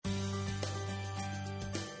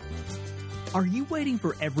Are you waiting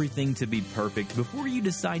for everything to be perfect before you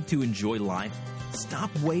decide to enjoy life?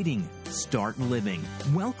 Stop waiting. Start living.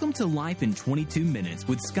 Welcome to Life in 22 Minutes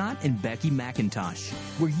with Scott and Becky McIntosh,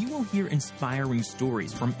 where you will hear inspiring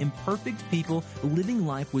stories from imperfect people living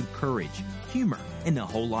life with courage, humor, and a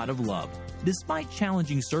whole lot of love, despite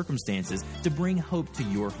challenging circumstances, to bring hope to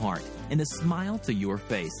your heart and a smile to your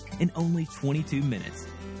face in only 22 minutes.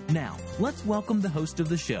 Now, let's welcome the host of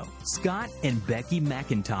the show, Scott and Becky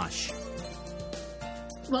McIntosh.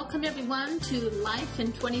 Welcome, everyone, to Life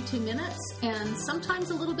in 22 Minutes, and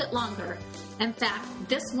sometimes a little bit longer. In fact,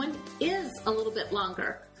 this one is a little bit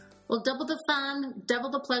longer. Well, double the fun, double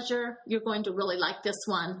the pleasure. You're going to really like this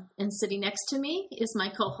one. And sitting next to me is my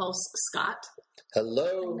co-host, Scott.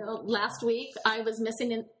 Hello. Last week, I was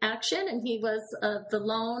missing in action, and he was the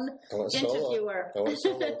lone interviewer.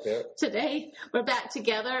 Yeah. Today, we're back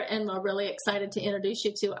together, and we're really excited to introduce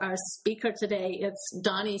you to our speaker today. It's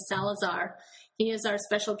Donnie Salazar. He is our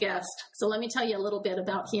special guest. So let me tell you a little bit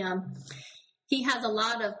about him. He has a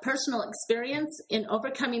lot of personal experience in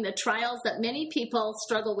overcoming the trials that many people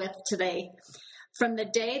struggle with today. From the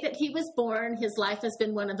day that he was born, his life has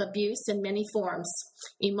been one of abuse in many forms: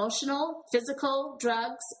 emotional, physical,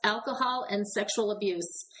 drugs, alcohol, and sexual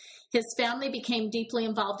abuse. His family became deeply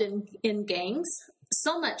involved in gangs,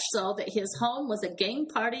 so much so that his home was a gang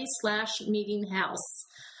party / meeting house.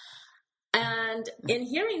 And in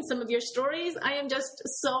hearing some of your stories, I am just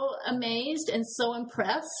so amazed and so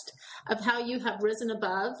impressed of how you have risen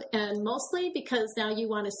above, and mostly because now you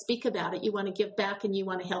want to speak about it, you want to give back, and you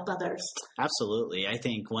want to help others. Absolutely. I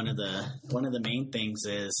think one of the main things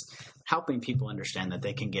is helping people understand that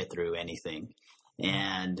they can get through anything,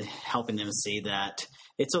 and helping them see that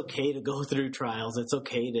it's okay to go through trials. It's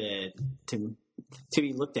okay to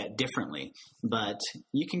be looked at differently, but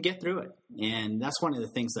you can get through it. And that's one of the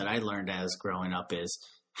things that I learned as growing up is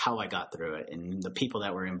how I got through it and the people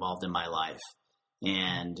that were involved in my life.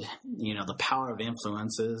 And, the power of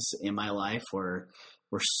influences in my life were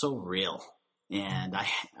so real. And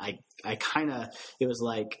it was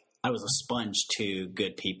like I was a sponge to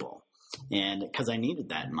good people. And because I needed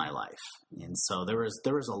that in my life. And so there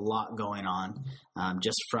was a lot going on,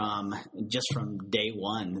 just from day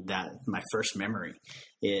one. That my first memory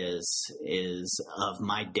is of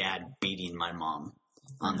my dad beating my mom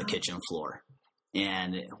on the kitchen floor.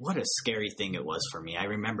 And what a scary thing it was for me. I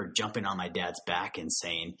remember jumping on my dad's back and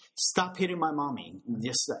saying, "Stop hitting my mommy."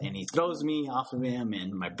 And he throws me off of him,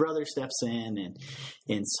 and my brother steps in.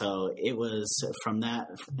 And so it was from that,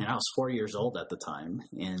 and I was 4 years old at the time.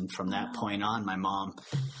 And from that point on, my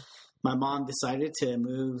mom decided to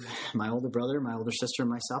move my older brother, my older sister,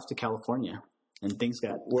 and myself to California. And things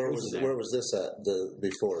got Where was this at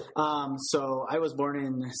before? So I was born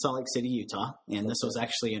in Salt Lake City, Utah, and this was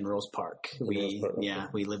actually in Rose Park. We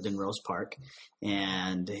lived in Rose Park,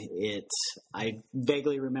 and I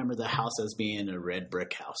vaguely remember the house as being a red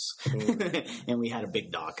brick house, and we had a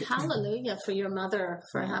big dog. Hallelujah for your mother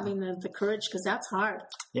for having the courage, because that's hard.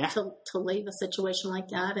 Yeah. To leave a situation like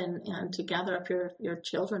that and to gather up your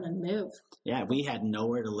children and move. Yeah, we had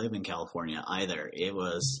nowhere to live in California either. It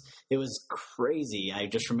was crazy. I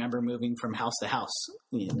just remember moving from house to house.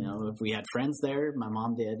 If we had friends there, my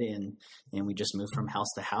mom did, and we just moved from house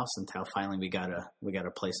to house until finally we got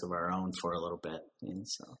a place of our own for a little bit. And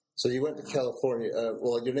so you went to California.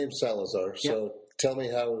 Well, your name's Salazar. So tell me,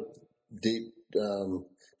 how deep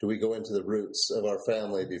do we go into the roots of our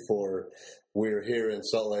family before we're here in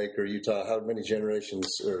Salt Lake or Utah? How many generations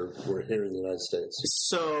were here in the United States?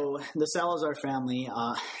 So the Salazar family,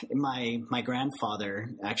 my grandfather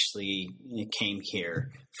actually came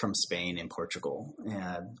here from Spain and Portugal.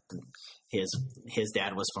 His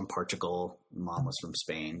dad was from Portugal, mom was from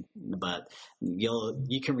Spain. But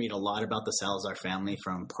you can read a lot about the Salazar family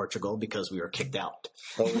from Portugal because we were kicked out.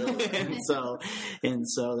 Oh, really? and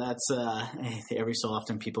so that's every so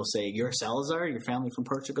often people say, "You're a Salazar? Your family from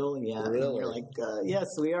Portugal?" Yeah, really? And you're like, "Yes,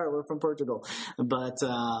 we are. We're from Portugal." But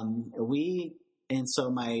And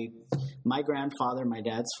so my grandfather, my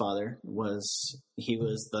dad's father, was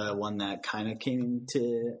the one that kind of came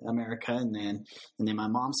to America, and then my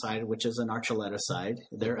mom's side, which is an Archuleta side,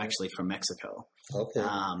 they're actually from Mexico. Okay.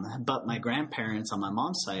 But my grandparents on my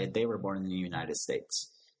mom's side, they were born in the United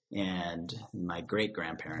States. and my great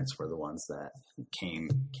grandparents were the ones that came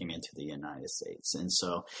into the United States. And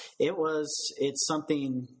so it's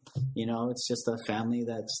something, it's just a family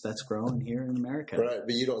that's growing here in America. Right,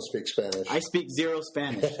 but you don't speak Spanish. I speak zero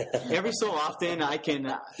Spanish. Every so often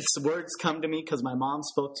words come to me because my mom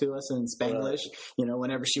spoke to us in Spanglish. Right.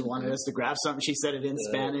 Whenever she wanted us to grab something, she said it in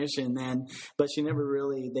Spanish, but they never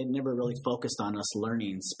really focused on us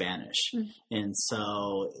learning Spanish. And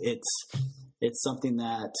so it's something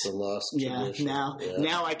that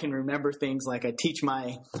now I can remember things like I teach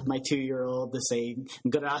my 2-year-old to say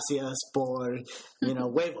gracias por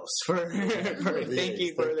huevos for thank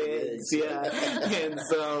you for the eggs. Yeah. And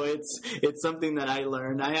so it's something that I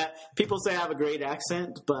learned. People say I have a great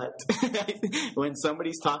accent, but when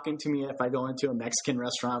somebody's talking to me, if I go into a Mexican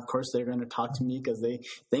restaurant, of course they're going to talk to me because they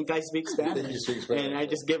think I speak Spanish. And I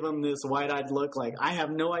just give them this wide-eyed look like I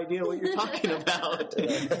have no idea what you're talking about.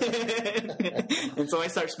 And so I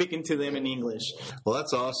start speaking to them in English. Well,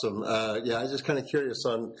 that's awesome. I was just kind of curious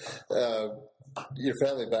on your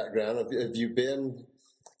family background. Have you been,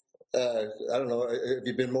 have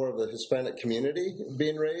you been more of the Hispanic community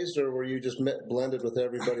being raised, or were you just blended with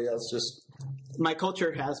everybody else? My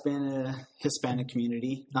culture has been a Hispanic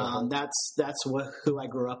community. That's who I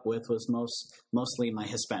grew up with was mostly my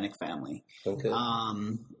Hispanic family. Okay.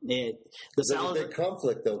 There's a big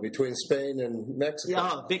conflict though between Spain and Mexico.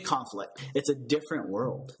 Yeah, big conflict. It's a different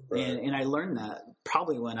world, right. And I learned that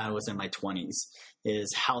probably when I was in my 20s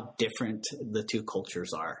is how different the two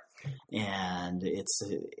cultures are, and it's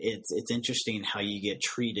interesting how you get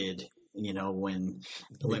treated. When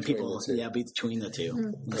people, between the two.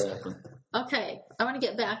 Mm-hmm. Exactly. Okay. I want to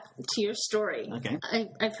get back to your story. Okay.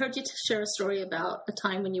 I've heard you share a story about a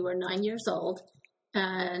time when you were 9 years old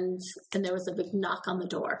and there was a big knock on the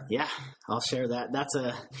door. Yeah, I'll share that. That's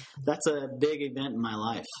a big event in my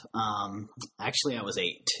life. Actually I was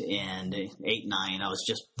 8, 9. I was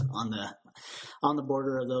just on the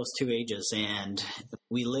border of those two ages, and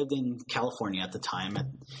we lived in California at the time.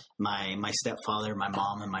 My stepfather, my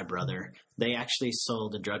mom, and my brother, they actually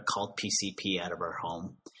sold a drug called PCP out of our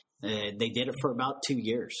home. They did it for about 2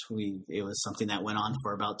 years. It was something that went on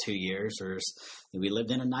for about 2 years. We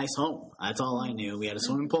lived in a nice home. That's all I knew. We had a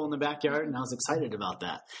swimming pool in the backyard, and I was excited about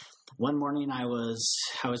that. One morning, I was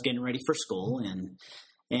getting ready for school, and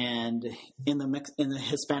in the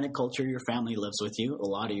Hispanic culture, your family lives with you, a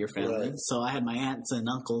lot of your family. Right. So I had my aunts and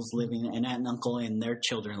uncles an aunt and uncle and their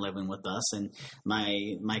children living with us. And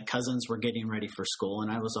my cousins were getting ready for school,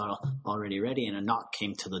 and I was already ready, and a knock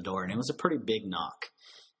came to the door, and it was a pretty big knock.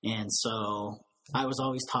 And so I was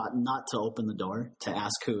always taught not to open the door, to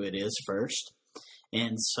ask who it is first.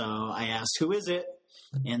 And so I asked, "Who is it?"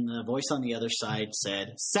 And the voice on the other side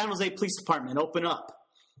said, "San Jose Police Department, open up."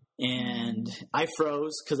 And I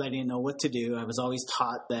froze because I didn't know what to do. I was always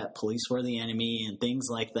taught that police were the enemy and things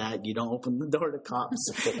like that. You don't open the door to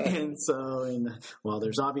cops. Well,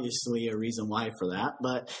 there's obviously a reason why for that.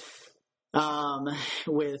 But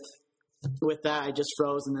with that, I just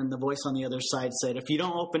froze. And then the voice on the other side said, "If you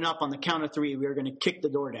don't open up on the count of 3, we're going to kick the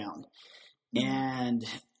door down." And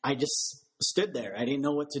I just stood there. I didn't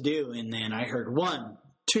know what to do. And then I heard 1,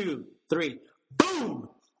 2, 3, boom!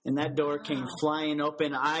 And that door came flying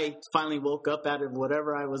open. I finally woke up out of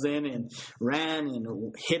whatever I was in and ran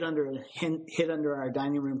and hid under our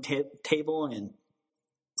dining room table. And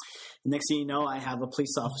next thing you know, I have a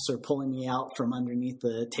police officer pulling me out from underneath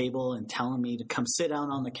the table and telling me to come sit down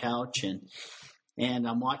on the couch. And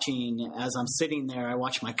I'm watching, as I'm sitting there, I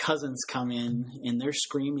watch my cousins come in, and they're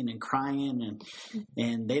screaming and crying,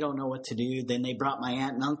 and they don't know what to do. Then they brought my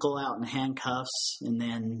aunt and uncle out in handcuffs, and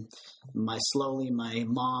then my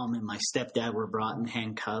mom and my stepdad were brought in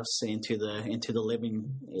handcuffs into the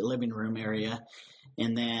living room area,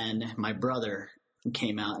 and then my brother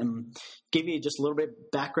came out. And give you just a little bit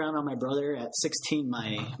of background on my brother. At 16,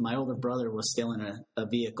 my older brother was still in a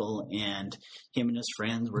vehicle, and him and his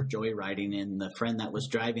friends were joyriding, and the friend that was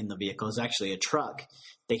driving the vehicle was actually a truck.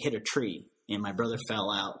 They hit a tree, and my brother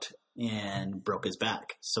fell out and broke his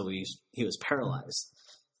back, so he was paralyzed.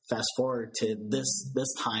 Fast forward to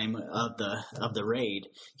this time of the raid,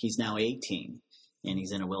 he's now 18, and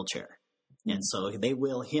he's in a wheelchair. And so they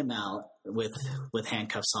wheel him out with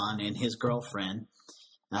handcuffs on, and his girlfriend.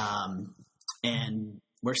 And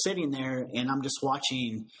we're sitting there, and I'm just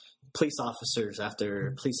watching police officers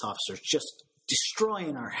after police officers just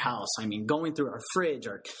destroying our house. I mean, going through our fridge,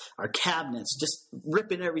 our cabinets, just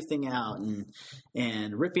ripping everything out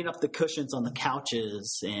and ripping up the cushions on the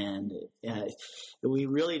couches. And we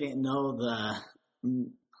really didn't know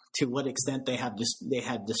to what extent they had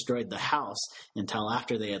destroyed the house until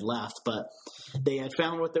after they had left, but they had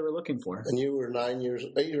found what they were looking for. And you were 8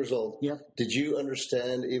 years old. Yep. Did you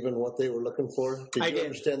understand even what they were looking for? Did you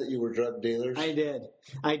understand that you were drug dealers? I did.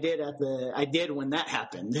 I did when that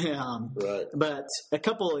happened. Right. But a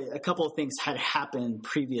couple of things had happened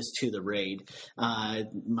previous to the raid.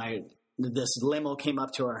 This limo came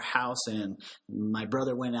up to our house, and my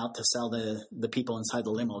brother went out to sell the people inside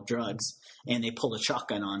the limo drugs, and they pulled a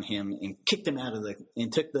shotgun on him and kicked him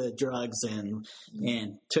and took the drugs and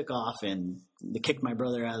took off, and they kicked my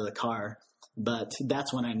brother out of the car. But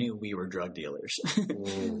that's when I knew we were drug dealers.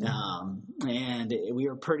 And we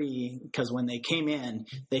were because when they came in,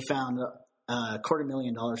 they found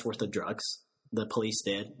 $250,000 worth of drugs. The police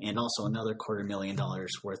did, and also another $250,000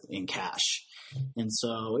 worth in cash. And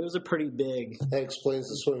so it was a pretty big... That explains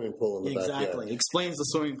the swimming pool in the backyard. Exactly. Explains the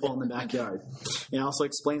swimming pool in the backyard. It also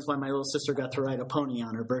explains why my little sister got to ride a pony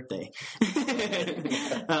on her birthday.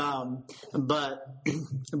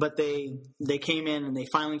 But they came in and they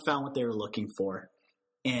finally found what they were looking for.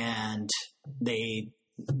 And they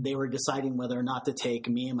were deciding whether or not to take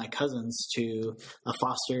me and my cousins to a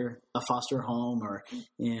foster home or,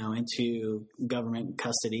 into government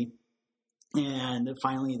custody. And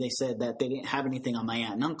finally they said that they didn't have anything on my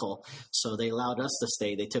aunt and uncle, so they allowed us to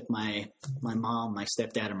stay. They took my mom, my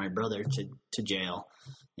stepdad, and my brother to jail.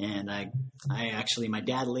 And my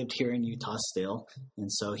dad lived here in Utah still,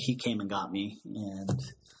 and so he came and got me.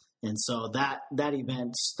 And so that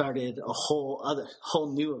event started a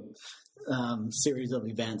whole new series of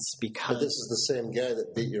events because... But this is the same guy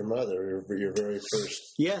that beat your mother, your very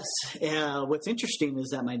first... Yes. What's interesting is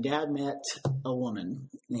that my dad met a woman,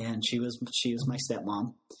 and she was my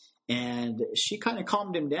stepmom, and she kind of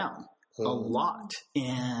calmed him down a lot.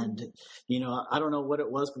 And, I don't know what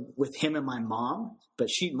it was with him and my mom, but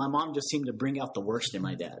my mom just seemed to bring out the worst in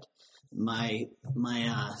my dad. My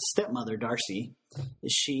stepmother, Darcy,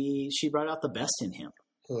 she brought out the best in him.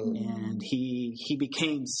 And he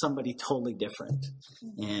became somebody totally different,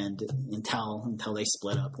 and until they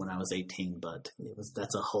split up when I was 18. But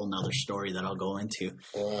that's a whole nother story that I'll go into.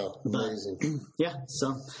 Wow, amazing! But, yeah,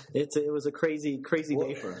 so it was a crazy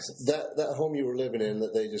day for us. That home you were living in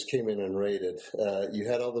that they just came in and raided. You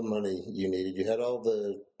had all the money you needed. You had all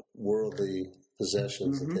the worldly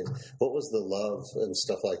possessions and things. What was the love and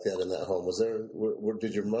stuff like that in that home?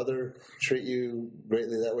 Did your mother treat you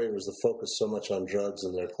greatly that way, or was the focus so much on drugs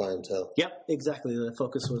and their clientele? Yep, exactly. The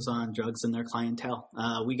focus was on drugs and their clientele.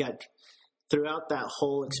 We got throughout that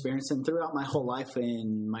whole experience and throughout my whole life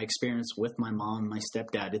and my experience with my mom and my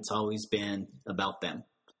stepdad, it's always been about them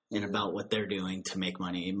and about what they're doing to make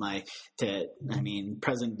money.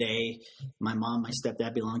 Present day, my mom, my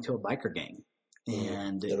stepdad belonged to a biker gang.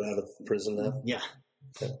 And they're out of prison now? Yeah.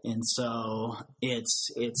 Okay. And so it's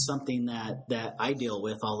something that I deal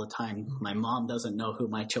with all the time. My mom doesn't know who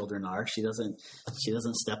my children are. She doesn't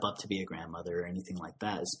step up to be a grandmother or anything like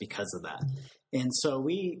that. It's because of that. And so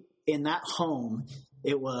in that home,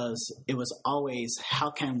 it was always, how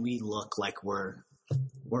can we look like we're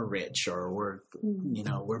rich or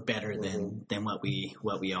we're better than what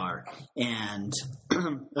we are. And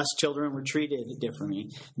us children were treated differently.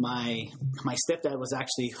 My stepdad was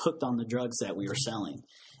actually hooked on the drugs that we were selling,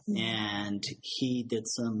 and he did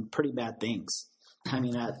some pretty bad things.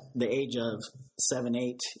 At the age of 7,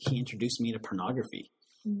 8, he introduced me to pornography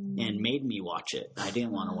and made me watch it. I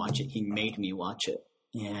didn't want to watch it. He made me watch it.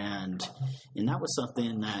 And that was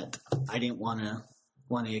something that I didn't want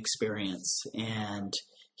to experience. And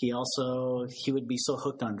he would be so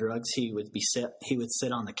hooked on drugs, he would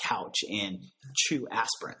sit on the couch and chew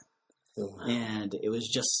aspirin. And it was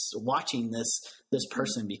just watching this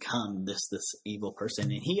person become this evil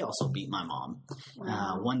person. And he also beat my mom.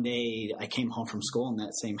 Wow. One day I came home from school in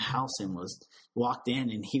that same house and walked in,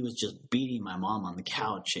 and he was just beating my mom on the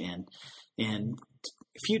couch. And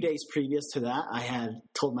a few days previous to that, I had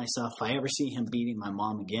told myself, if I ever see him beating my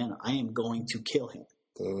mom again, I am going to kill him.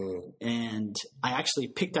 And I actually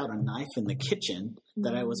picked out a knife in the kitchen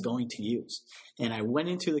that I was going to use. And I went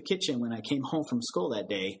into the kitchen when I came home from school that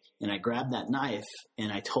day, and I grabbed that knife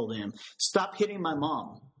and I told him, stop hitting my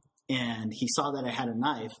mom. And he saw that I had a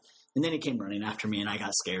knife, and then he came running after me, and I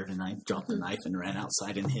got scared and I dropped the knife and ran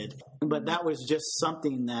outside and hid. But that was just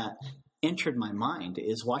something that entered my mind,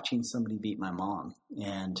 is watching somebody beat my mom.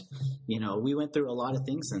 And, we went through a lot of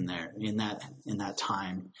things in that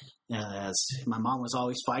time. As my mom was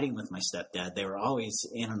always fighting with my stepdad. They were always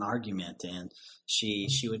in an argument, and she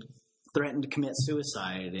would threaten to commit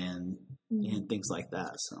suicide and things like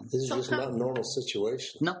that. So this is just not a normal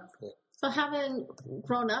situation. No. So having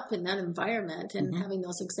grown up in that environment and having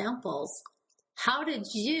those examples, how did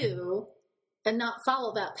you not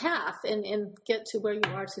follow that path and get to where you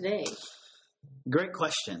are today? Great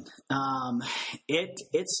question. It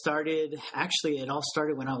all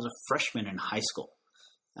started when I was a freshman in high school.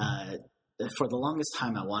 For the longest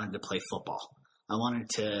time, I wanted to play football. I wanted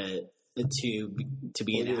to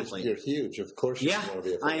be an athlete. You're huge. Of course you want to be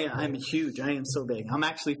a football player. I'm huge. I am so big. I'm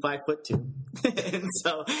actually 5'2". And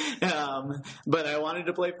so, but I wanted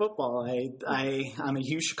to play football. I'm a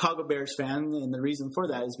huge Chicago Bears fan, and the reason for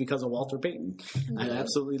that is because of Walter Payton. Mm-hmm. I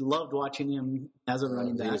absolutely loved watching him as a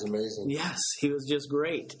running back. He was amazing. Yes, he was just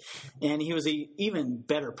great. And he was an even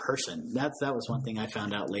better person. That was one thing I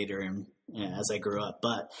found out later as I grew up.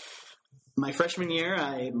 But my freshman year,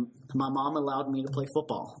 my mom allowed me to play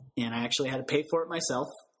football, and I actually had to pay for it myself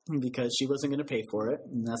because she wasn't going to pay for it.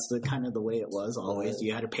 And that's kind of the way it was always. Right.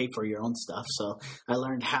 You had to pay for your own stuff. So I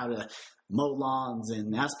learned how to mow lawns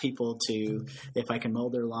and ask people if I can mow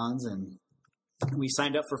their lawns. And we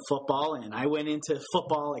signed up for football, and I went into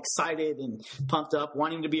football excited and pumped up,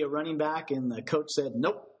 wanting to be a running back. And the coach said,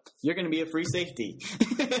 "Nope, you're going to be a free safety."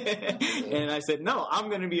 And I said, "No, I'm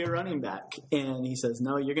going to be a running back." And he says,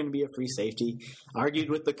 "No, you're going to be a free safety." Argued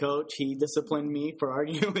with the coach. He disciplined me for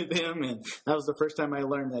arguing with him. And that was the first time I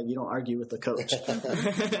learned that you don't argue with the coach.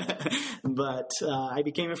 But I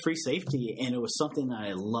became a free safety, and it was something that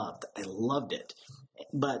I loved. I loved it.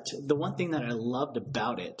 But the one thing that I loved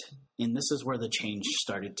about it, and this is where the change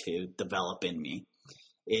started to develop in me,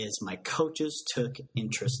 is my coaches took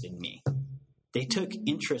interest in me. They took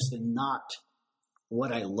interest in not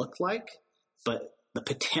what I looked like, but the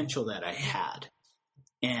potential that I had.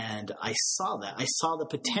 And I saw that. I saw the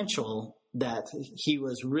potential that he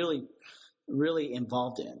was really, really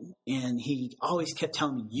involved in. And he always kept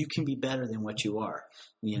telling me, "You can be better than what you are."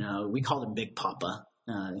 You know, we called him Big Papa.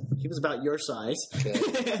 He was about your size. Okay.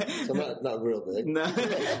 So not real big. No,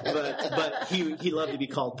 but he loved to be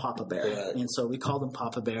called Papa Bear, right. And so we called him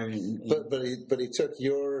Papa Bear. But he took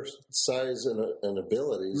your size and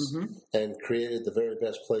abilities mm-hmm. and created the very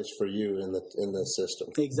best place for you in the system.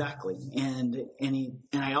 Exactly, and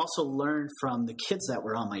I also learned from the kids that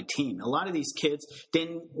were on my team. A lot of these kids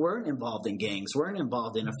weren't involved in gangs, weren't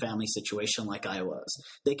involved in a family situation like I was.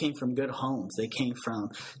 They came from good homes. They came from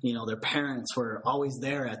their parents were always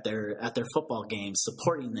there at their football games,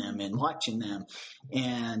 supporting them and watching them.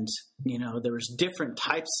 And there was different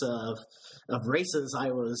types of races I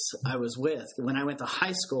was with. When I went to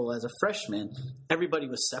high school as a freshman, everybody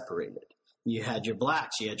was separated. You had your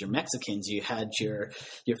blacks, you had your Mexicans, you had your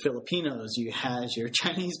Filipinos, you had your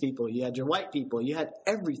Chinese people, you had your white people, you had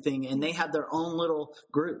everything, and they had their own little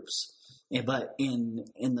groups. But in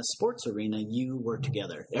the sports arena, you were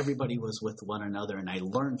together. Everybody was with one another, and I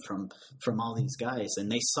learned from all these guys. And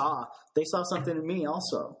they saw something in me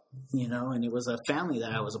also, and it was a family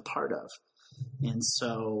that I was a part of. And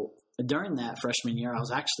so during that freshman year, I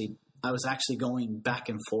was actually going back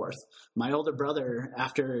and forth. My older brother,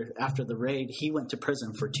 after the raid, he went to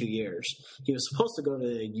prison for 2 years. He was supposed to go to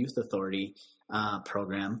the youth authority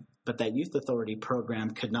program, but that youth authority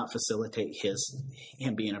program could not facilitate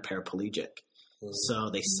him being a paraplegic. Mm-hmm.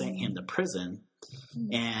 So they sent him to prison.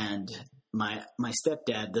 Mm-hmm. And my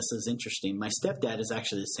stepdad, this is interesting. My stepdad is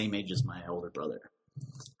actually the same age as my older brother.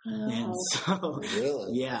 Oh. And so,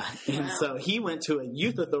 really? Yeah. And wow. So he went to a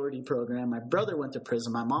youth authority program. My brother went to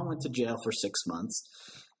prison. My mom went to jail for 6 months.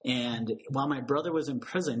 And while my brother was in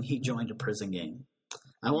prison, he joined a prison gang.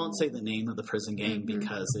 I won't say the name of the prison gang mm-hmm.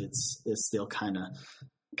 because it's still kind of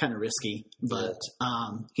risky, but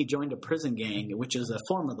he joined a prison gang, which is a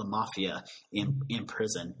form of the mafia in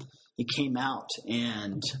prison. He came out,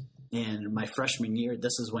 and my freshman year,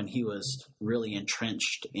 this is when he was really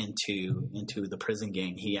entrenched into the prison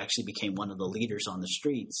gang. He actually became one of the leaders on the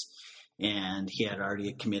streets, and he had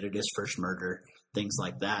already committed his first murder, things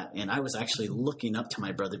like that. And I was actually looking up to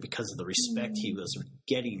my brother because of the respect he was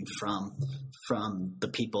getting from the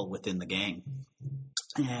people within the gang.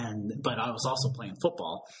 But I was also playing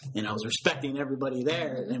football, and I was respecting everybody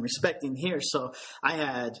there and respecting here. So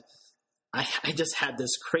I just had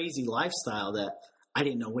this crazy lifestyle that I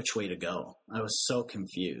didn't know which way to go. I was so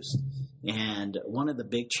confused. And one of the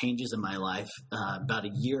big changes in my life, about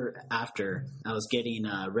a year after, I was getting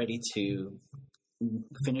ready to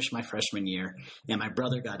finish my freshman year, and my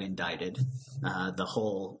brother got indicted. The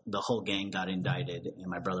whole gang got indicted, and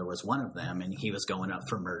my brother was one of them, and he was going up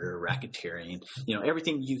for murder, racketeering,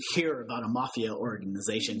 everything you hear about a mafia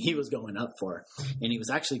organization, he was going up for, and he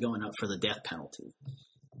was actually going up for the death penalty.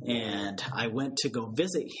 And I went to go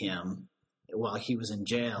visit him, while he was in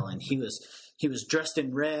jail, and he was dressed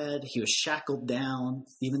in red. He was shackled down.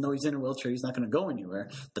 Even though he's in a wheelchair, he's not going to go anywhere.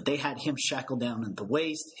 But they had him shackled down at the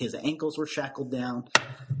waist. His ankles were shackled down.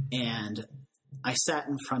 And I sat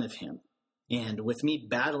in front of him. And with me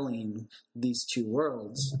battling these two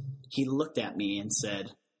worlds, he looked at me and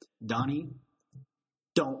said, "Donnie,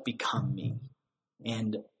 don't become me."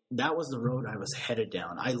 And that was the road I was headed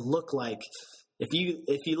down. I look like, if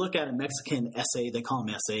you look at a Mexican essay, they call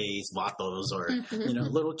them essays, vatos, or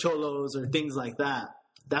little cholos or things like that.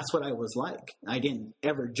 That's what I was like. I didn't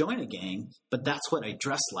ever join a gang, but that's what I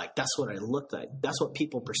dressed like. That's what I looked like. That's what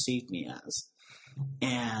people perceived me as.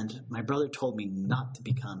 And my brother told me not to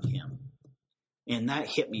become him. And that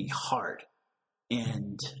hit me hard.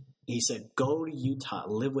 And he said, "Go to Utah,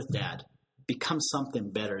 live with Dad, become something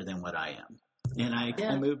better than what I am." And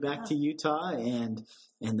I moved back to Utah, and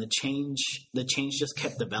the change just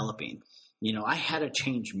kept developing. I had to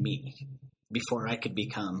change me before I could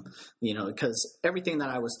become, because everything that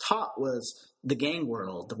I was taught was the gang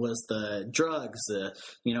world, was the drugs.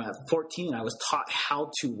 At 14, I was taught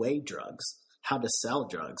how to weigh drugs, how to sell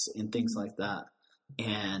drugs, and things like that.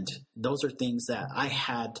 And those are things that I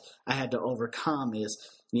had to overcome. Is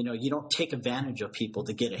you don't take advantage of people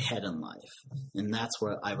to get ahead in life. And that's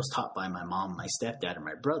what I was taught by my mom, my stepdad, and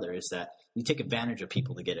my brother, is that you take advantage of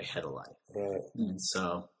people to get ahead of life. Right. And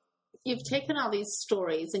so you've taken all these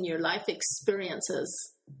stories and your life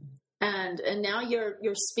experiences, and now you're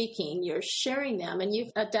speaking, you're sharing them, and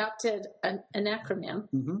you've adapted an acronym,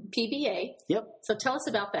 PBA. Yep. So tell us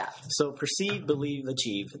about that. So Perceive, Believe,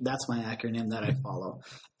 Achieve. That's my acronym that I follow.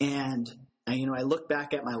 And I look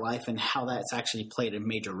back at my life and how that's actually played a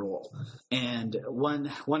major role. And one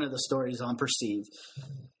of the stories on Perceive.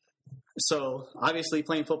 So obviously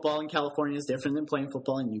playing football in California is different than playing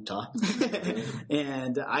football in Utah.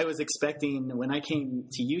 And I was expecting, when I came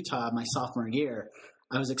to Utah my sophomore year,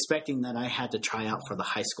 I was expecting that I had to try out for the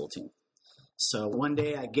high school team. So one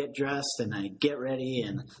day I get dressed and I get ready,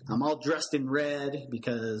 and I'm all dressed in red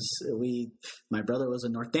because my brother was a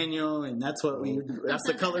norteño, and that's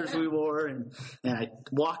the colors we wore. And I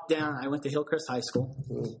walked down. I went to Hillcrest High School,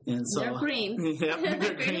 and so they're green. Yep,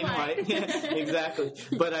 they're green and white. Yeah, exactly.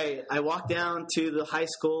 But I walked down to the high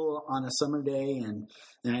school on a summer day, and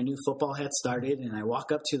I knew football had started. And I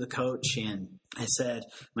walk up to the coach and I said,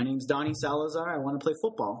 "My name's Donnie Salazar. I want to play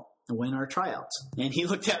football. When our tryouts?" And he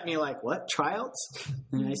looked at me like, "What, tryouts?"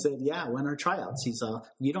 And I said, "Yeah, when our tryouts?" He's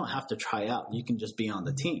 "You don't have to try out. You can just be on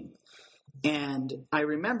the team." And I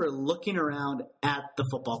remember looking around at the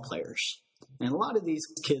football players. And a lot of these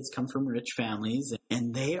kids come from rich families,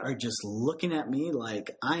 and they are just looking at me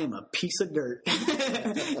like I am a piece of dirt.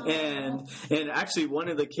 and actually, one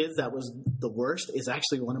of the kids that was the worst is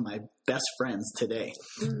actually one of my best friends today.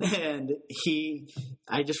 And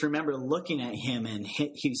I just remember looking at him, and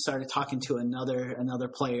he started talking to another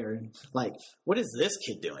player, and like, "What is this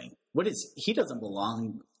kid doing? He doesn't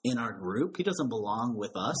belong in our group. He doesn't belong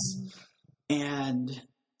with us." And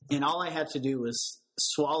all I had to do was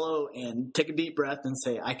swallow and take a deep breath and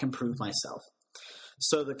say, "I can prove myself."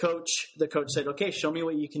 So the coach said, "Okay, show me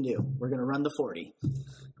what you can do. We're going to run the 40.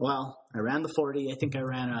 Well, I ran the 40. I think I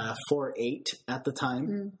ran a 4.8 at the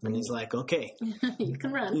time. And he's like, "Okay, you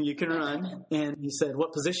can run. You can run." And he said,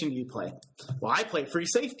 "What position do you play?" "Well, I play free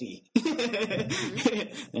safety." And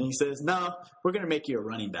he says, "No, we're going to make you a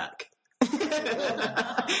running back."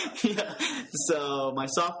 Yeah. So my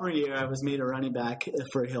sophomore year, I was made a running back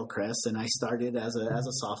for Hillcrest, and I started as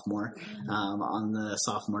a sophomore on the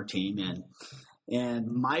sophomore team, and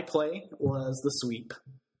my play was the sweep.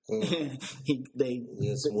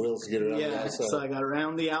 Some wheels to get around the outside. So I got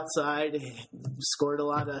around the outside, scored a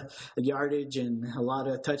lot of yardage and a lot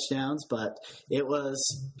of touchdowns, but it was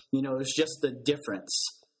just the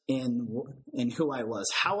difference in who I was,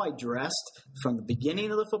 how I dressed from the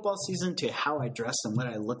beginning of the football season to how I dressed and what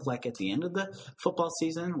I looked like at the end of the football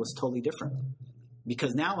season was totally different,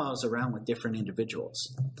 because now I was around with different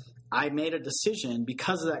individuals. I made a decision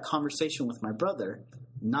because of that conversation with my brother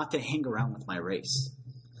not to hang around with my race.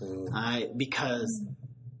 Because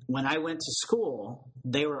when I went to school,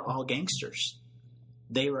 they were all gangsters.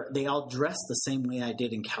 They all dressed the same way I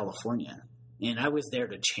did in California. And I was there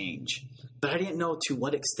to change. But I didn't know to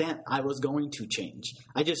what extent I was going to change.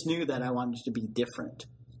 I just knew that I wanted to be different.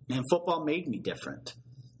 And football made me different.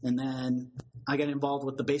 And then I got involved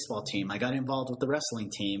with the baseball team. I got involved with the wrestling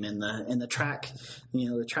team and the track,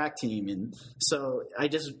 the track team. And so I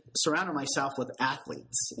just surrounded myself with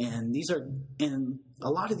athletes. And a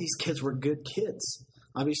lot of these kids were good kids.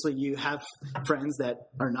 Obviously, you have friends that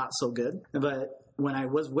are not so good. But when I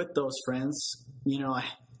was with those friends,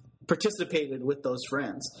 participated with those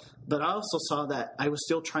friends. But I also saw that I was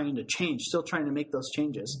still trying to change, still trying to make those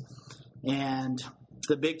changes. And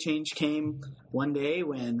the big change came one day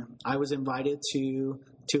when I was invited to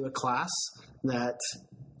a class that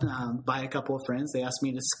by a couple of friends. They asked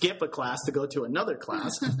me to skip a class to go to another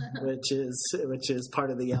class, which is part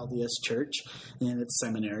of the LDS Church and its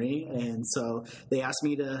seminary. And so they asked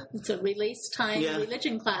me to. It's a release time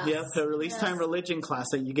religion class. Yep, a release time religion class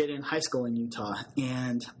that you get in high school in Utah.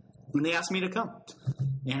 And they asked me to come.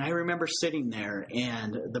 And I remember sitting there,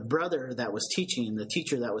 and the brother that was teaching, the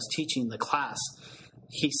teacher that was teaching the class,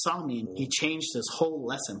 he saw me and he changed his whole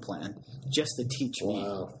lesson plan just to teach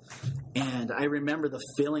me. And I remember the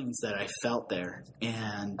feelings that I felt there.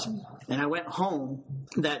 And I went home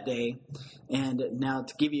that day. And now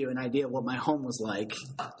to give you an idea of what my home was like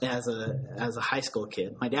as a high school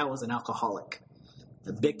kid, my dad was an alcoholic,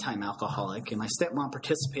 a big time alcoholic, and my stepmom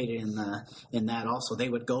participated in that also. They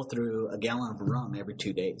would go through a gallon of rum every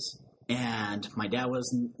 2 days. And my dad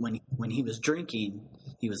was, when he was drinking,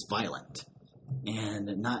 he was violent.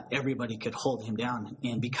 And not everybody could hold him down.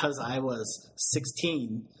 And because I was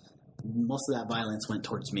 16, most of that violence went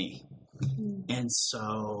towards me. And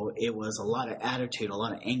so it was a lot of attitude, a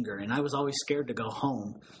lot of anger. And I was always scared to go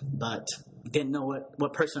home, but didn't know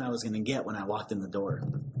what person I was going to get when I walked in the door.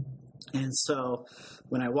 And so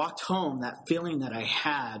when I walked home, that feeling that I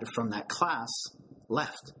had from that class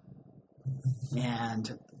left.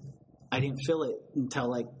 And I didn't feel it until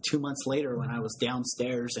like 2 months later when I was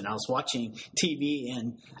downstairs and I was watching TV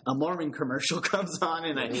and a Mormon commercial comes on,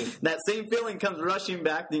 and that same feeling comes rushing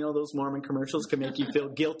back. You know, those Mormon commercials can make you feel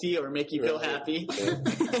guilty or make you feel happy.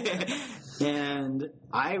 And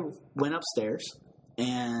I went upstairs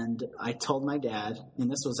and I told my dad,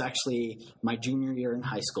 and this was actually my junior year in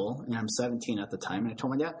high school, and I'm 17 at the time, and I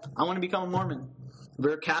told my dad, I want to become a Mormon.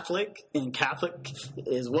 We're Catholic, and Catholic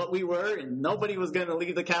is what we were, and nobody was going to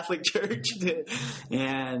leave the Catholic Church.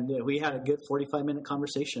 And we had a good 45-minute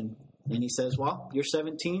conversation. And he says, well, you're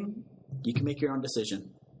 17. You can make your own decision.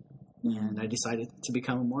 And I decided to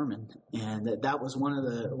become a Mormon. And that was one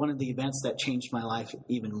of the events that changed my life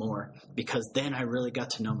even more, because then I really got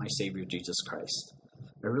to know my Savior, Jesus Christ.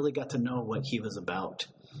 I really got to know what he was about.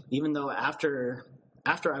 Even though after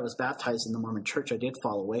I was baptized in the Mormon Church, I did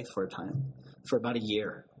fall away for a time. For about a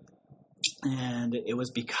year. And it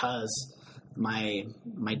was because my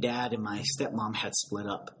dad and my stepmom had split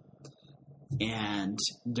up. And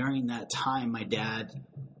during that time, my dad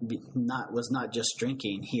was not just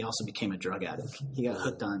drinking, he also became a drug addict. He got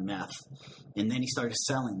hooked on meth. And then he started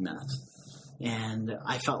selling meth. And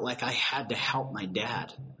I felt like I had to help my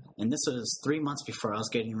dad. And this was 3 months before I was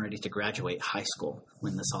getting ready to graduate high school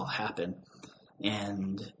when this all happened.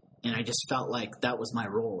 And I just felt like that was my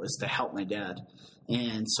role, is to help my dad.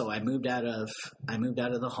 And so I moved out of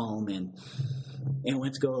the home and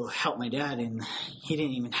went to go help my dad. And he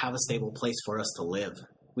didn't even have a stable place for us to live.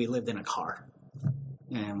 We lived in a car,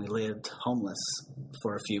 and we lived homeless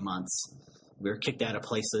for a few months. We were kicked out of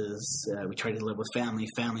places. We tried to live with family.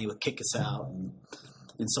 Family would kick us out.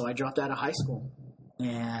 And so I dropped out of high school.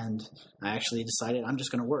 And I actually decided I'm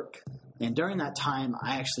just going to work. And during that time,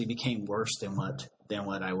 I actually became worse than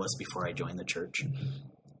what I was before I joined the church.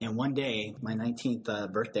 And one day, my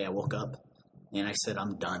 19th birthday, I woke up and I said,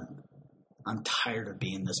 I'm done. I'm tired of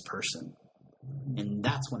being this person. And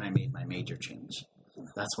that's when I made my major change.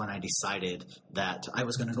 That's when I decided that I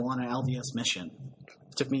was going to go on an LDS mission.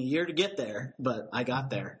 It took me a year to get there, but I got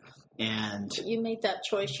there. And you made that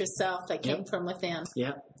choice yourself that came from within.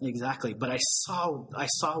 Yeah, exactly. But I saw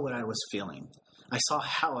what I was feeling. I saw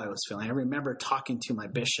how I was feeling. I remember talking to my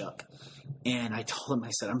bishop, and I told him, I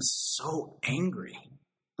said, I'm so angry.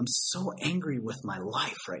 I'm so angry with my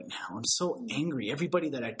life right now. I'm so angry. Everybody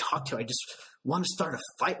that I talk to, I just want to start a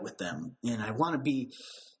fight with them. And I want to be,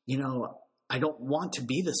 I don't want to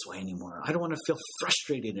be this way anymore. I don't want to feel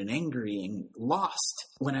frustrated and angry and lost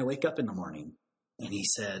when I wake up in the morning. And he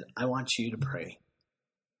said, I want you to pray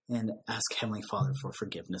and ask Heavenly Father for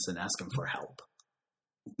forgiveness and ask him for help.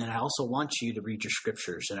 And I also want you to read your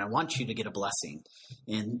scriptures, and I want you to get a blessing.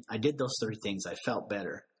 And I did those 3 things. I felt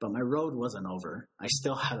better, but my road wasn't over. I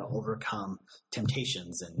still had to overcome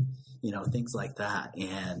temptations and, things like that.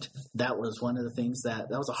 And that was one of the things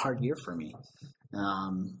that was a hard year for me.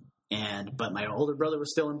 But my older brother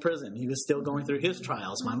was still in prison. He was still going through his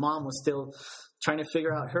trials. My mom was still trying to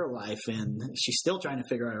figure out her life, and she's still trying to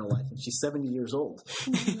figure out her life, and she's 70 years old.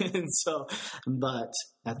 And so, but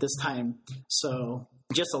at this time, so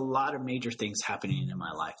just a lot of major things happening in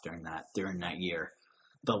my life during that year.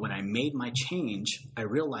 But when I made my change, I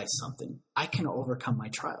realized something. I can overcome my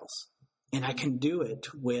trials, and I can do it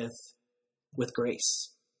with grace.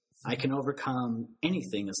 I can overcome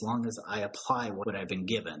anything as long as I apply what I've been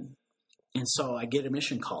given. And so I get a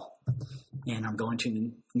mission call, and I'm going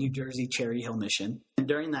to New Jersey Cherry Hill Mission. And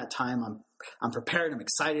during that time, I'm prepared, I'm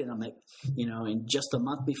excited. I'm like, and just a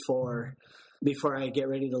month before I get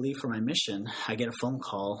ready to leave for my mission, I get a phone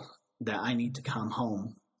call that I need to come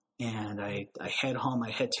home. And I head home.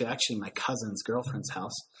 I head to actually my cousin's girlfriend's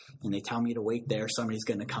house, and they tell me to wait there. Somebody's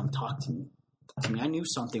going to come talk to me. I knew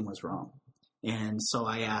something was wrong. And so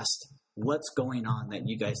I asked, what's going on that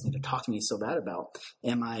you guys need to talk to me so bad about?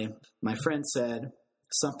 And my friend said,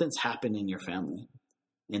 something's happened in your family.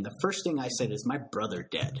 And the first thing I said is, my brother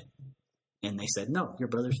dead. And they said, no, your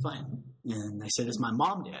brother's fine. And I said, is my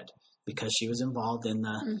mom dead? Because she was involved in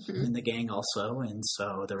the gang also. And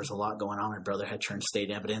so there was a lot going on. My brother had turned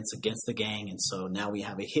state evidence against the gang. And so now we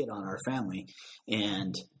have a hit on our family.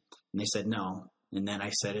 And they said, no. And then I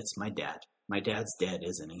said, it's my dad. My dad's dead,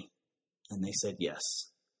 isn't he? And they said, yes.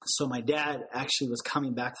 So my dad actually was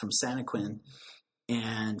coming back from Santaquin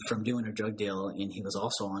and from doing a drug deal, and he was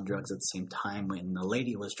also on drugs at the same time. When the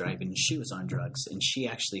lady was driving, she was on drugs, and she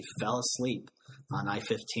actually fell asleep on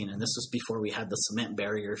I-15. And this was before we had the cement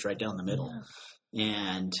barriers right down the middle. Yeah.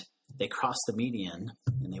 And they crossed the median,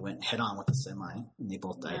 and they went head on with the semi, and they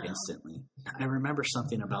both died instantly. I remember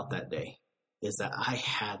something about that day is that I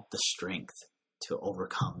had the strength to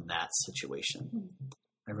overcome that situation.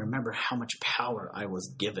 I remember how much power I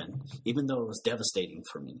was given, even though it was devastating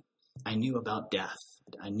for me. I knew about death.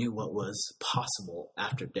 I knew what was possible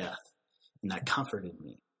after death, and that comforted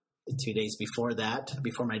me. 2 days before that,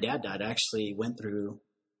 before my dad died, I actually went through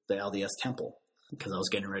the LDS temple because I was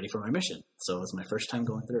getting ready for my mission. So it was my first time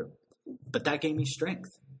going through. But that gave me strength.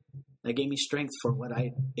 That gave me strength for what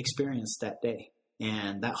I experienced that day.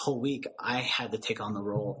 And that whole week, I had to take on the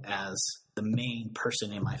role as the main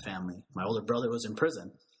person in my family. My older brother was in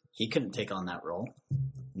prison. He couldn't take on that role.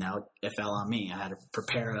 Now it fell on me. I had to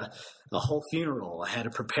prepare a whole funeral. I had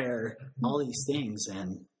to prepare all these things.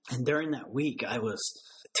 And during that week, I was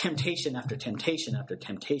temptation after temptation after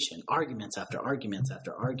temptation, arguments after arguments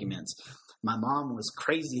after arguments. My mom was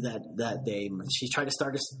crazy that day. She tried to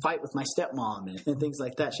start a fight with my stepmom and things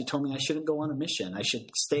like that. She told me I shouldn't go on a mission. I should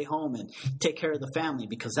stay home and take care of the family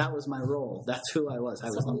because that was my role. That's who I was. So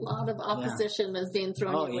a lot of opposition was being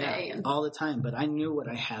thrown your way. All the time. But I knew what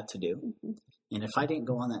I had to do. Mm-hmm. And if I didn't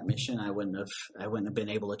go on that mission, I wouldn't have been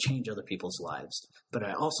able to change other people's lives. But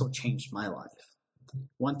I also changed my life.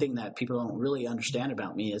 One thing that people don't really understand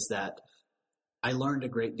about me is that I learned a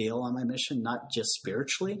great deal on my mission, not just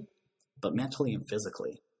spiritually, but mentally and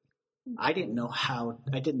physically. I did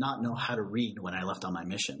not know how to read when I left on my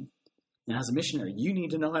mission. And as a missionary, you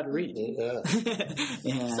need to know how to read.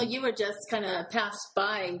 Yeah. So you were just kind of passed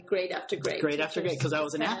by grade after grade. Grade after grade, because I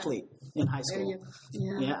was an athlete in high school.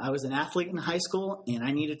 I was an athlete in high school, and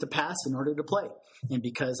I needed to pass in order to play. And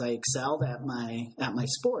because I excelled at my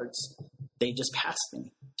sports, they just passed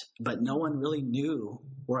me. But no one really knew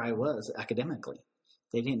where I was academically.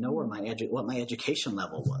 They didn't know what my education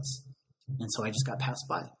level was. And so I just got passed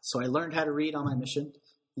by. So I learned how to read on my mission,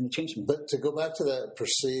 and it changed me. But to go back to that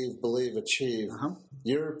perceive, believe, achieve,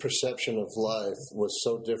 your perception of life was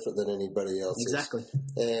so different than anybody else's. Exactly.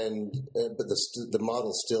 But the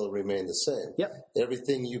model still remained the same. Yep.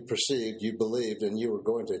 Everything you perceived, you believed, and you were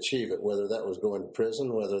going to achieve it, whether that was going to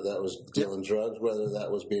prison, whether that was dealing drugs, whether that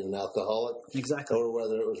was being an alcoholic. Exactly. Or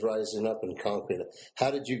whether it was rising up and conquering it. How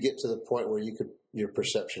did you get to the point where your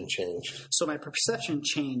perception changed? So my perception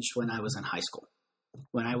changed when I was in high school.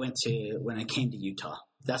 When I came to Utah,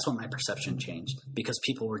 that's when my perception changed because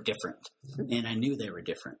people were different and I knew they were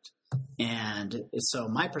different. And so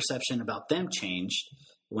my perception about them changed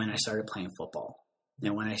when I started playing football.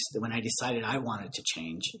 And when I decided I wanted to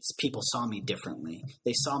change, people saw me differently.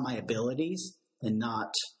 They saw my abilities and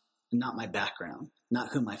not my background, not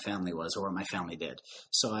who my family was or what my family did.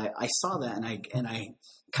 So I saw that and I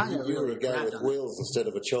kind of you were a guy with wheels instead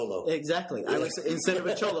of a cholo. Exactly. I was instead of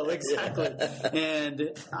a cholo. Exactly.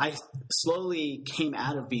 And I slowly came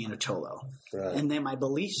out of being a cholo. Right. And then my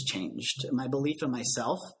beliefs changed. My belief in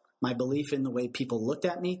myself, my belief in the way people looked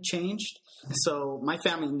at me changed. So my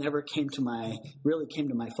family never came to my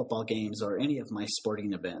football games or any of my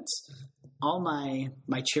sporting events. All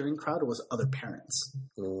my cheering crowd was other parents,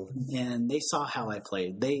 and they saw how I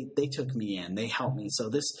played. They took me in. They helped me.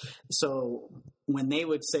 So when they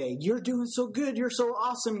would say, "You're doing so good. You're so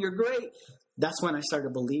awesome. You're great," that's when I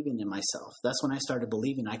started believing in myself. That's when I started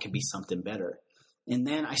believing I could be something better. And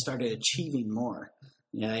then I started achieving more.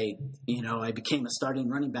 I became a starting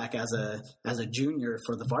running back as a junior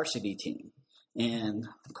for the varsity team. And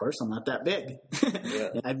of course, I'm not that big.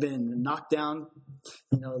 Yeah. I've been knocked down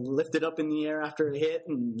lifted up in the air after a hit,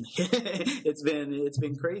 and it's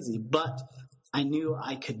been crazy. But I knew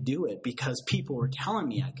I could do it because people were telling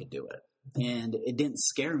me I could do it, and it didn't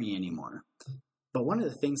scare me anymore. But one of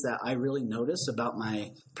the things that I really noticed about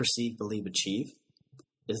my Perceive, Believe, Achieve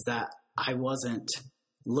is that I wasn't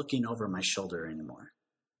looking over my shoulder anymore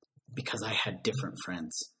because I had different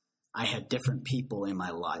friends. I had different people in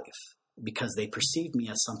my life because they perceived me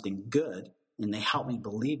as something good, and they helped me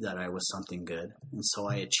believe that I was something good, and so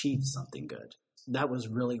I achieved something good. That was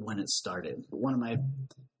really when it started. One of my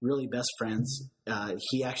really best friends,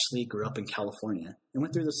 he actually grew up in California and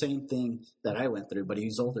went through the same thing that I went through, but he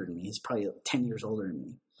was older than me. He's probably 10 years older than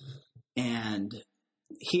me. And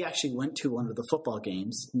he actually went to one of the football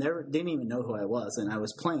games, didn't even know who I was, and I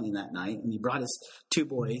was playing that night, and he brought his two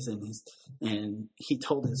boys, and he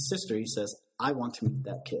told his sister, he says, I want to meet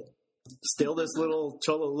that kid. Still this little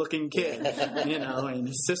cholo-looking kid, and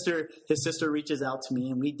his sister reaches out to me,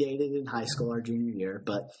 and we dated in high school our junior year.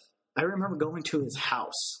 But I remember going to his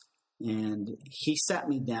house, and he sat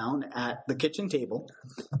me down at the kitchen table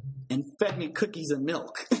and fed me cookies and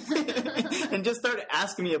milk and just started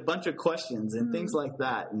asking me a bunch of questions and things like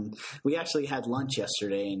that. And we actually had lunch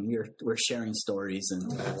yesterday, and we're sharing stories,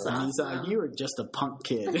 and he's like, you were just a punk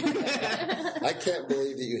kid. I can't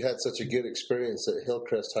believe that you had such a good experience at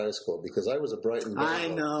Hillcrest High School, because I was a Brighton Rival. I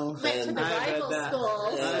know. Went to the rival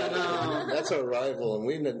schools. I know. That's our rival, and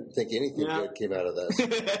we didn't think anything good came out of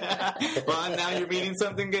that. Well, now you're meeting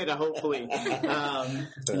something good, hopefully.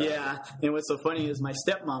 Yeah. And what's so funny is my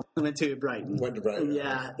stepmom went to Brighton.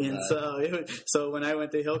 Yeah. And so when I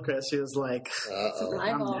went to Hillcrest, she was like,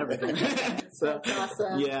 I'm never going to. So, that's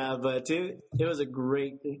awesome. Yeah, but it was a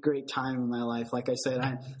great time in my life. Like I said,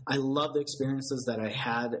 I love the experiences that I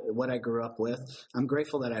had, what I grew up with. I'm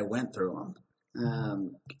grateful that I went through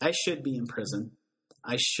them. I should be in prison.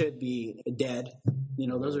 I should be dead.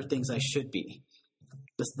 Those are things I should be.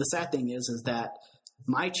 The sad thing is that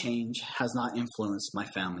my change has not influenced my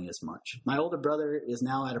family as much. My older brother is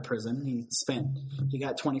now out of prison. He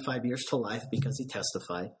got 25 years to life because he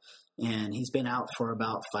testified, and he's been out for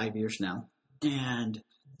about 5 years now. And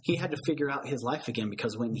he had to figure out his life again,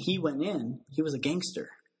 because when he went in, he was a gangster.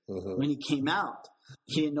 Mm-hmm. When he came out,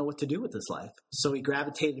 he didn't know what to do with his life. So he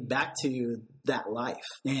gravitated back to that life.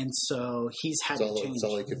 And so he's had to change. That's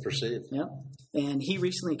all he could perceive. Yep. And he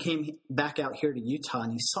recently came back out here to Utah,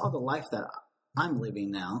 and he saw the life that I'm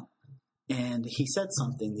living now. And he said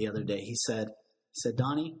something the other day. He said,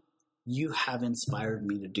 Donnie, you have inspired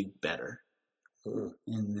me to do better.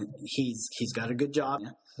 And he's got a good job,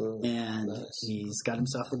 and nice. He's got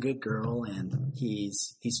himself a good girl, and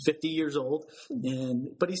he's 50 years old,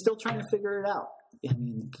 but he's still trying to figure it out.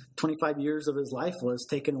 25 years of his life was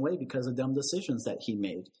taken away because of dumb decisions that he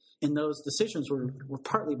made. And those decisions were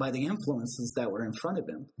partly by the influences that were in front of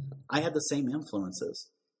him. I had the same influences.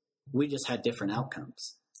 We just had different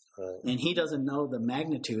outcomes. Right. And he doesn't know the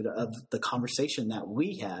magnitude of the conversation that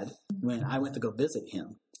we had when I went to go visit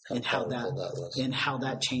him, and how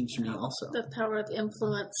that changed me also. The power of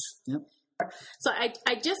influence. Yep. So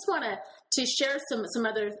I just want to share some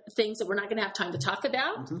other things that we're not going to have time to talk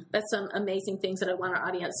about. Mm-hmm. That's some amazing things that I want our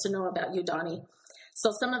audience to know about you, Donnie.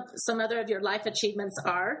 So some other of your life achievements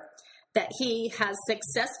are that he has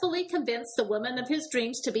successfully convinced the woman of his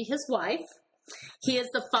dreams to be his wife. He is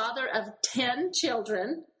the father of 10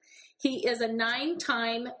 children. He is a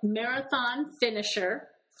 9-time marathon finisher.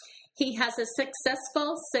 He has a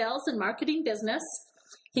successful sales and marketing business.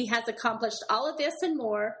 He has accomplished all of this and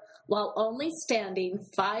more while only standing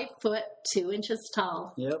 5 foot 2 inches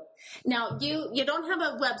tall. Yep. Now, you don't have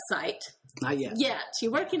a website. Not yet.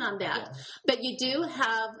 You're working on that. Yeah. But you do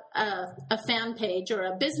have a fan page or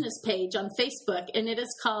a business page on Facebook, and it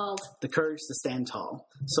is called The Courage to Stand Tall.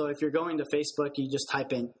 So if you're going to Facebook, you just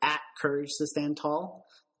type in @Courage to Stand Tall,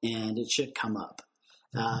 and it should come up.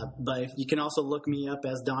 But if you can also look me up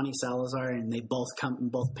as Donnie Salazar, and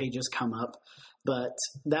both pages come up. But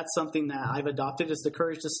that's something that I've adopted, is the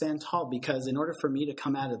courage to stand tall, because in order for me to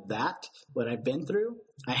come out of that, what I've been through,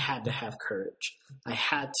 I had to have courage. I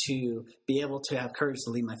had to be able to have courage to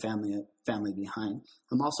leave my family behind.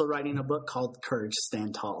 I'm also writing a book called Courage to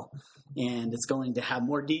Stand Tall, and it's going to have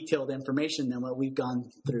more detailed information than what we've gone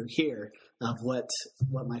through here of what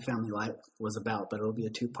my family life was about, but it'll be a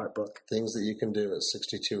 2-part book. Things that you can do at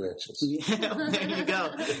 62 inches. Yeah, there you go.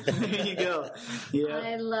 There you go. Yeah.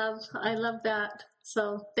 I love that.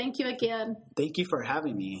 So thank you again. Thank you for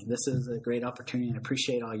having me. This is a great opportunity, and I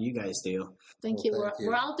appreciate all you guys do. Thank you.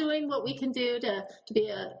 We're all doing what we can do to be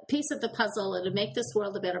a piece of the puzzle and to make this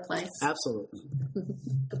world a better place. Absolutely.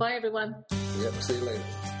 Goodbye, everyone. Yep, see you later.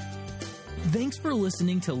 Thanks for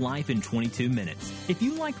listening to Life in 22 Minutes. If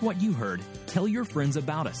you liked what you heard, tell your friends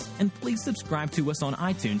about us, and please subscribe to us on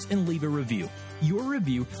iTunes and leave a review. Your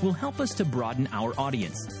review will help us to broaden our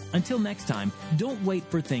audience. Until next time, don't wait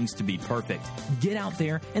for things to be perfect. Get out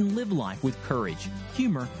there and live life with courage,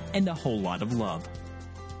 humor, and a whole lot of love.